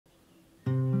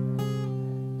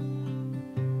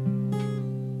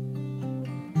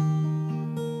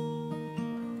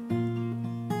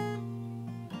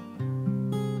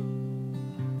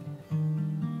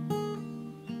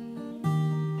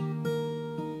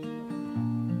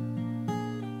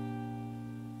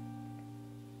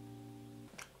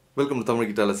Welcome to Tamil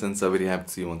Guitar Lessons. I'm very happy to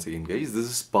see you once again, guys. This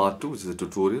is part 2, which is a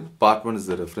tutorial. Part 1 is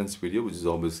the reference video, which is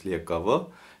obviously a cover.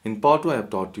 In part 2, I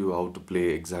have taught you how to play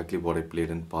exactly what I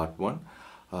played in part 1.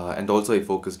 And also I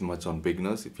focused much on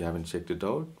beginners. If you haven't checked it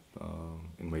out,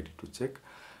 invite you to check.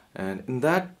 And in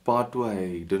that part 2,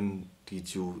 I didn't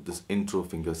teach you this intro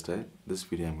finger style. This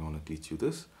video I'm going to teach you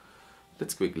this.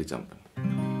 Let's quickly jump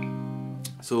in.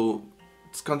 So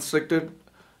it's constructed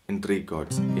in 3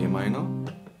 chords: A minor,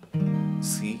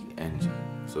 C and G.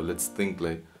 So let's think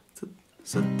like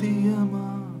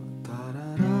Sathiyama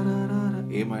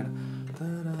A minor,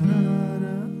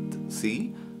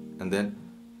 C, and then.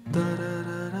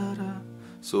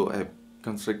 So I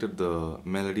constructed the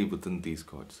melody within these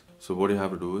chords. So what you have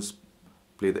to do is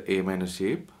play the A minor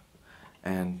shape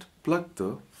and pluck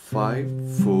the 5,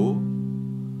 4,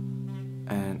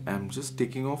 and I'm just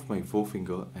taking off my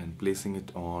forefinger and placing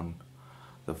it on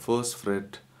the first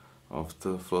fret of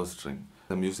the first string.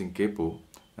 I'm using capo.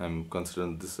 I'm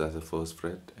considering this as a first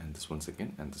fret and this one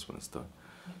second and this one is third.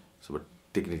 So but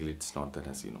technically it's not that,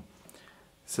 as you know.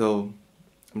 So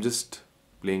I'm just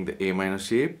playing the A minor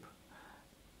shape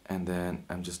and then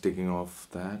I'm just taking off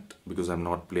that because I'm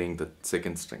not playing the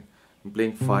second string. I'm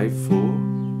playing 5, 4,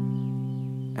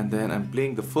 and then I'm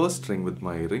playing the first string with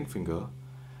my ring finger,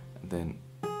 and then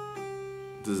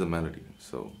this is a melody.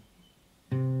 So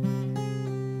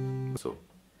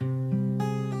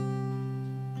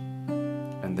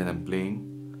and then I'm playing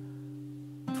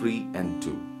 3 and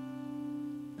 2.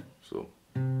 So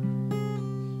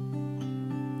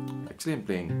actually I'm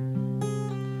playing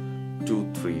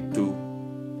 2, 3, 2,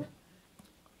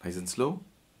 nice and slow,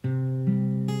 2,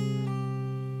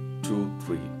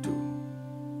 3, 2,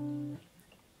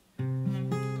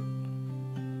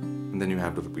 and then you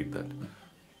have to repeat that.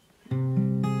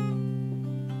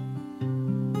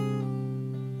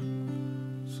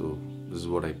 So this is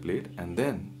what I played, and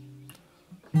then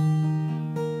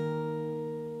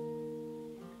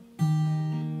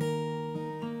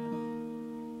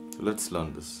let's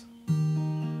learn this.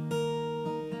 I'm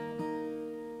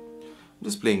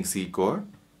just playing C chord,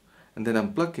 and then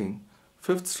I'm plucking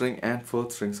 5th string and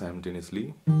 4th string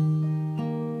simultaneously.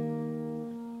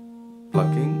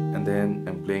 Plucking, and then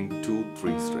I'm playing 2,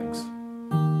 3 strings.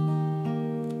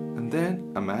 And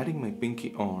then I'm adding my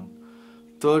pinky on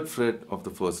 3rd fret of the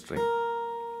first string.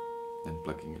 Then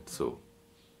plucking it. So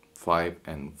 5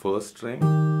 and 1st string,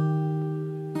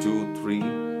 2, 3,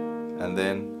 and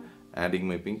then adding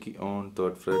my pinky on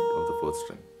 3rd fret of the 1st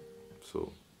string.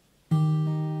 So,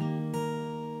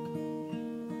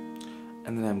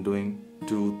 and then I'm doing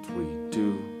 2, 3,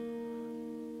 2,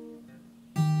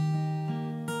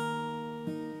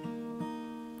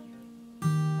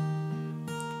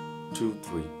 2,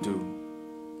 3, 2.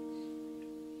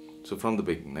 So from the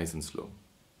beginning, nice and slow.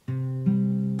 2,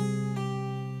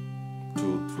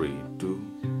 3, 2,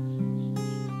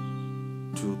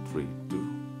 2, 3, 2.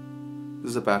 This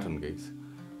is a pattern, guys.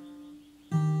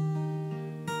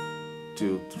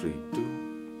 2, 3,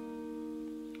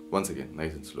 2. Once again,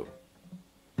 nice and slow.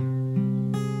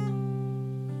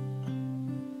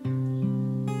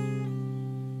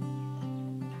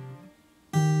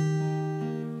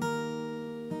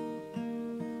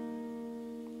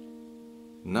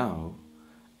 Now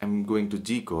I'm going to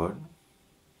G chord,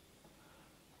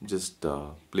 just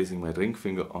placing my ring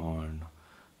finger on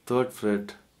 3rd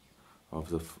fret of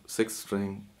the 6th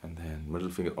string, and then middle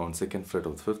finger on 2nd fret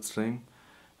of the 5th string,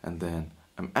 and then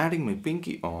I'm adding my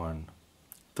pinky on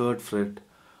 3rd fret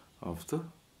of the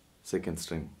 2nd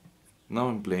string. Now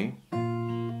I'm playing.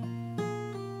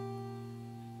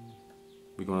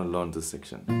 We're gonna learn this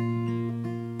section.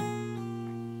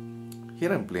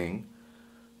 Here I'm playing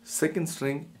 2nd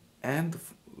string and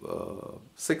the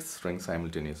 6th string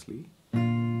simultaneously,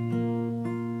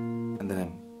 and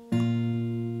then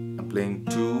I'm playing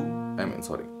 2.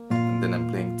 And then I'm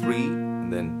playing 3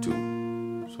 and then 2.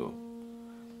 So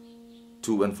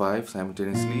 2 and 5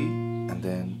 simultaneously, and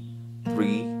then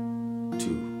 3, 2.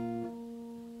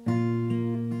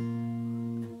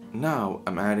 Now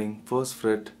I'm adding 1st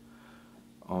fret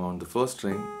on the 1st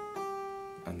string,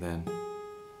 and then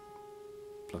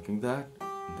plucking that,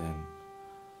 and then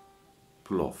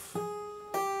pull off.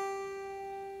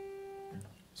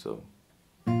 So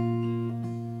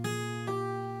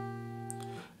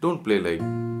don't play like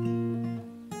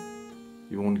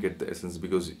you won't get the essence,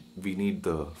 because we need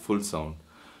the full sound,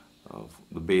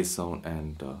 the bass sound,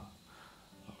 and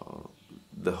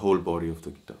the whole body of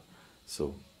the guitar.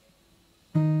 So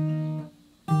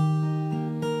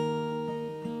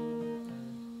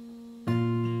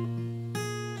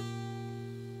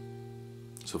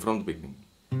from the beginning.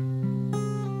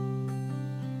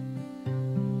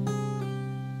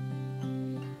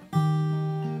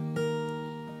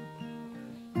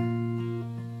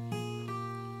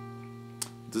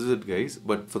 guys,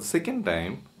 but for the second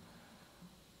time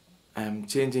I'm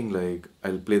changing, like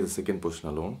I'll play the second portion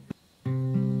alone.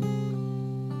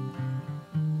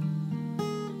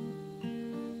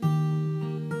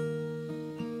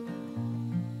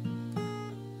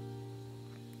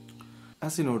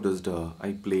 As you noticed,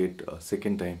 I played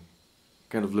second time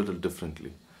kind of little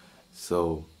differently.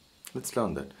 So let's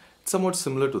learn that. It's somewhat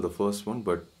similar to the first one,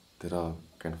 but there are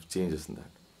kind of changes in that.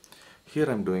 Here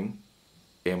I'm doing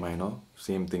A minor,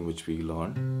 same thing which we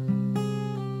learned.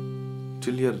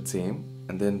 Till here it's same,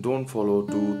 and then don't follow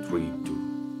 2, 3,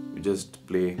 2. You just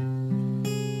play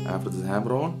after the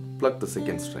hammer on, pluck the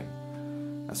second string.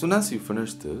 As soon as you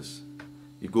finish this,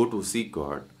 you go to C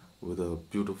chord with a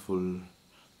beautiful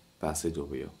passage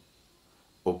over here.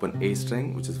 Open A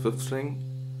string, which is 5th string,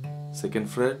 2nd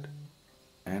fret,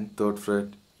 and 3rd fret,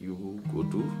 you go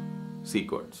to C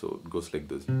chord. So it goes like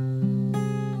this.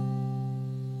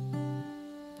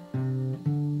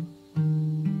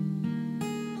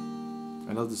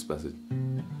 I love this passage.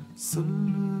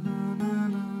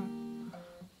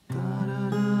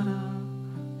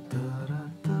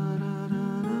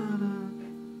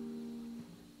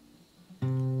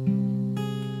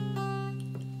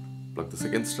 Pluck the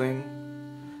 2nd string,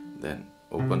 then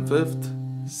open 5th,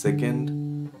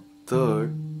 2nd,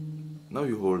 3rd. Now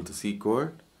you hold the C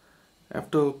chord.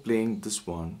 After playing this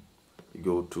one, you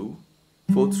go to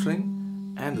 4th string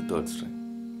and the 3rd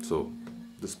string. So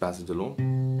this passage alone,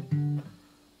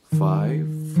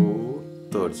 5, 4,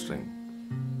 3rd string.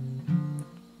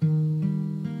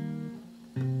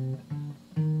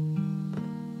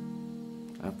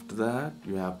 After that,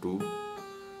 you have to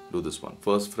do this one.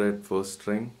 1st fret, 1st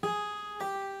string,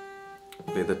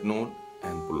 play that note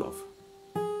and pull off.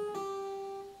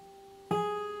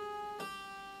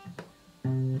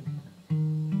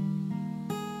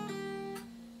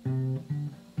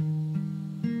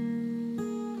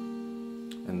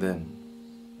 And then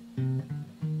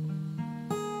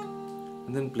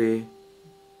play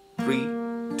 3,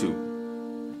 2.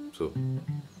 So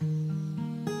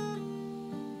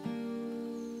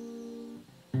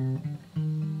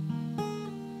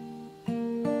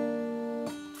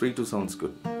three, 2 sounds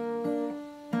good.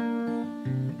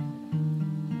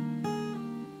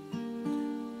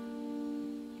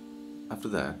 After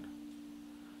that,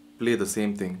 play the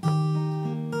same thing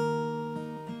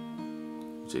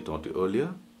which I taught you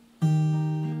earlier.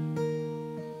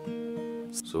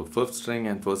 So 5th string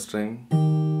and 1st string,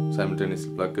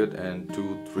 simultaneously pluck it, and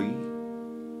 2, 3,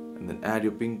 and then add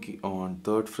your pinky on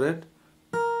 3rd fret,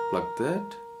 pluck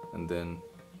that, and then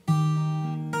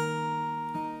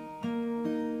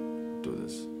do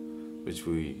this, which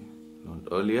we learned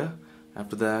earlier.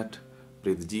 After that,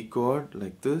 play the G chord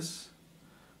like this.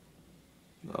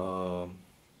 You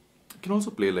can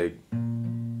also play like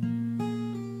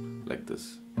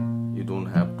this. You don't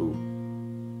have to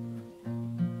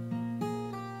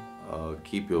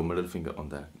keep your middle finger on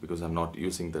that, because I'm not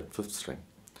using that 5th string.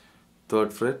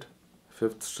 3rd fret,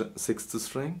 6th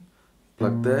string,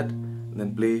 pluck that, and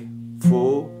then play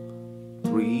 4,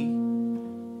 3,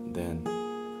 then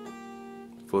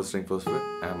 1st string, 1st fret,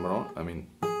 hammer on,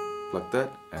 pluck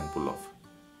that and pull off.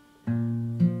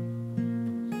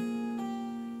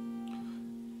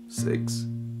 6,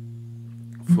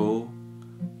 4,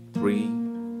 3,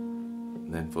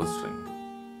 then 1st string.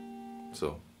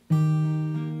 So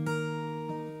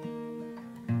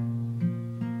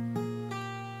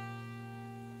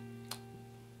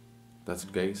that's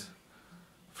it, guys.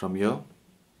 From here,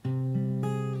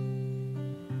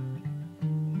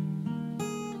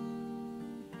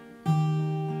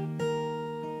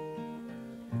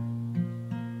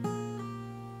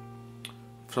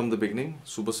 from the beginning,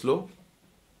 super slow.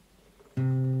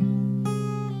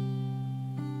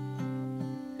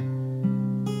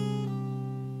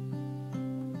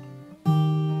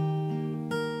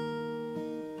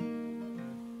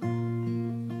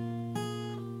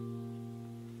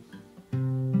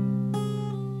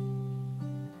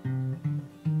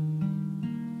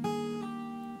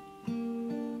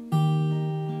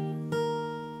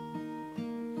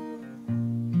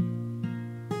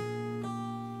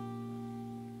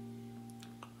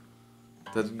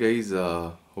 That's it, guys.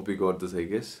 Hope you got this, I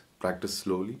guess. Practice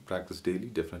slowly, practice daily.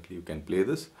 Definitely you can play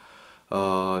this.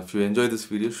 If you enjoy this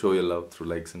video, show your love through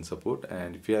likes and support.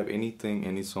 And if you have anything,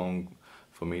 any song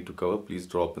for me to cover, please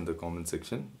drop in the comment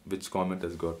section. Which comment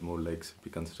has got more likes be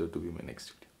considered to be my next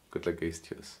video. Good luck, guys.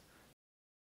 Cheers.